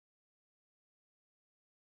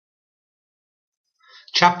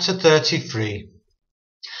Chapter 33.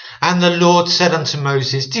 And the Lord said unto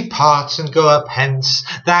Moses, Depart and go up hence,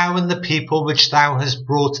 thou and the people which thou hast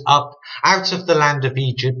brought up out of the land of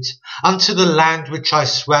Egypt, unto the land which I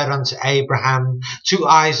sware unto Abraham, to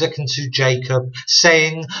Isaac, and to Jacob,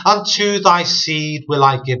 saying, Unto thy seed will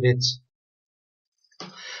I give it.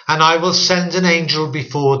 And I will send an angel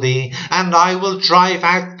before thee, and I will drive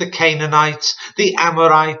out the Canaanite, the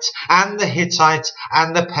Amorite, and the Hittite,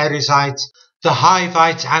 and the Perizzite, the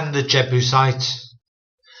Hivite, and the Jebusite,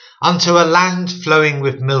 unto a land flowing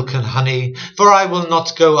with milk and honey. For I will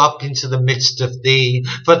not go up into the midst of thee,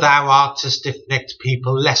 for thou art a stiff-necked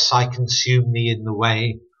people, lest I consume thee in the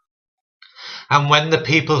way. And when the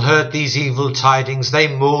people heard these evil tidings, they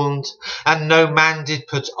mourned, and no man did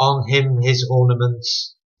put on him his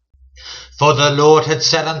ornaments. For the Lord had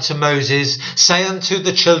said unto Moses, Say unto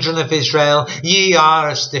the children of Israel, Ye are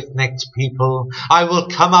a stiff-necked people. I will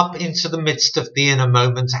come up into the midst of thee in a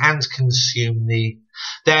moment, and consume thee.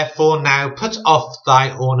 Therefore now put off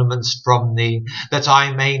thy ornaments from thee, that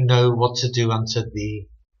I may know what to do unto thee.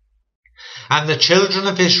 And the children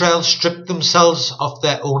of Israel stripped themselves of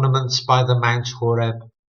their ornaments by the Mount Horeb.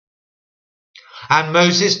 And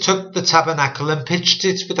Moses took the tabernacle and pitched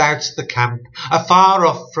it without the camp, afar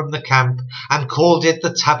off from the camp, and called it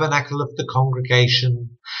the tabernacle of the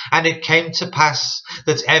congregation. And it came to pass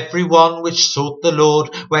that every one which sought the Lord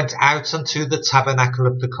went out unto the tabernacle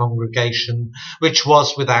of the congregation, which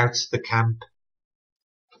was without the camp.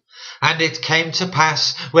 And it came to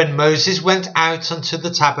pass, when Moses went out unto the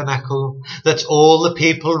tabernacle, that all the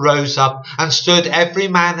people rose up, and stood every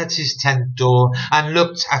man at his tent door, and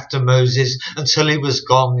looked after Moses until he was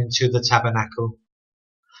gone into the tabernacle.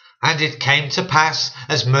 And it came to pass,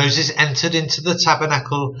 as Moses entered into the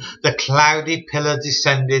tabernacle, the cloudy pillar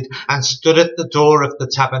descended, and stood at the door of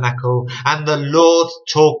the tabernacle, and the Lord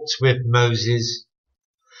talked with Moses.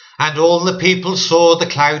 And all the people saw the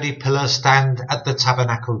cloudy pillar stand at the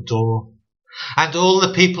tabernacle door. And all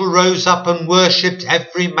the people rose up and worshipped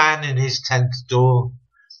every man in his tent door.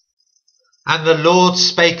 And the Lord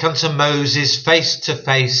spake unto Moses face to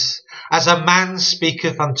face, as a man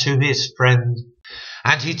speaketh unto his friend.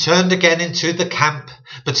 And he turned again into the camp,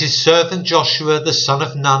 but his servant Joshua the son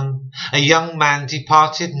of Nun, a young man,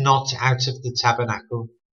 departed not out of the tabernacle.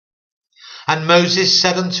 And Moses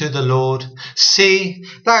said unto the Lord, See,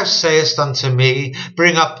 thou sayest unto me,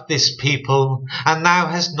 Bring up this people, and thou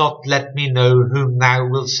hast not let me know whom thou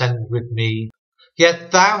wilt send with me.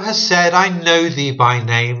 Yet thou hast said, I know thee by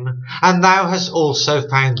name, and thou hast also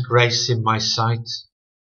found grace in my sight.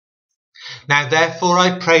 Now therefore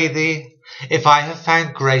I pray thee, if I have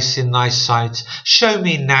found grace in thy sight, show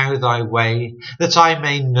me now thy way, that I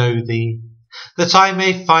may know thee, that I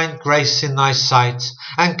may find grace in thy sight,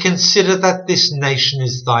 and consider that this nation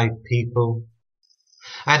is thy people.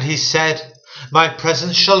 And he said, My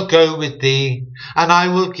presence shall go with thee, and I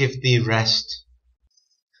will give thee rest.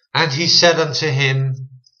 And he said unto him,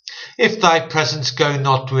 If thy presence go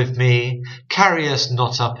not with me, carry us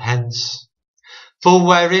not up hence. For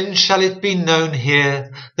wherein shall it be known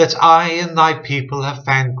here that I and thy people have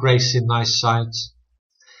found grace in thy sight?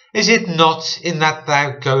 Is it not in that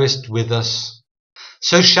thou goest with us?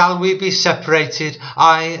 So shall we be separated,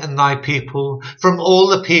 I and thy people, from all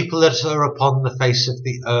the people that are upon the face of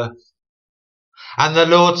the earth. And the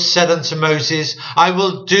Lord said unto Moses, I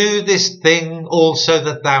will do this thing also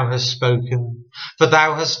that thou hast spoken, for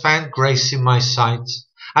thou hast found grace in my sight,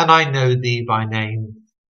 and I know thee by name.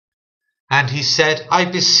 And he said, I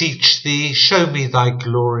beseech thee, show me thy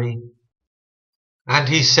glory. And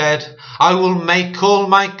he said, I will make all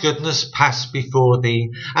my goodness pass before thee,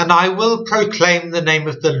 and I will proclaim the name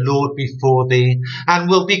of the Lord before thee, and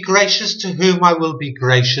will be gracious to whom I will be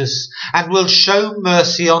gracious, and will show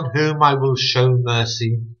mercy on whom I will show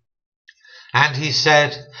mercy. And he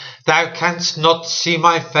said, Thou canst not see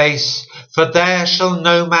my face, for there shall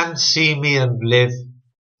no man see me and live.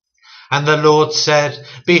 And the Lord said,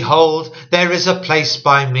 Behold, there is a place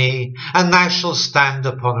by me, and thou shalt stand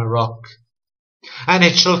upon a rock. And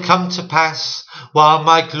it shall come to pass, while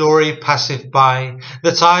my glory passeth by,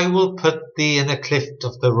 that I will put thee in a cleft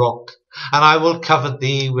of the rock, and I will cover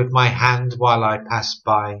thee with my hand while I pass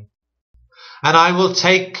by. And I will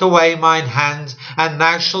take away mine hand, and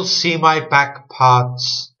thou shalt see my back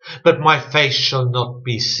parts, but my face shall not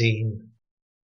be seen.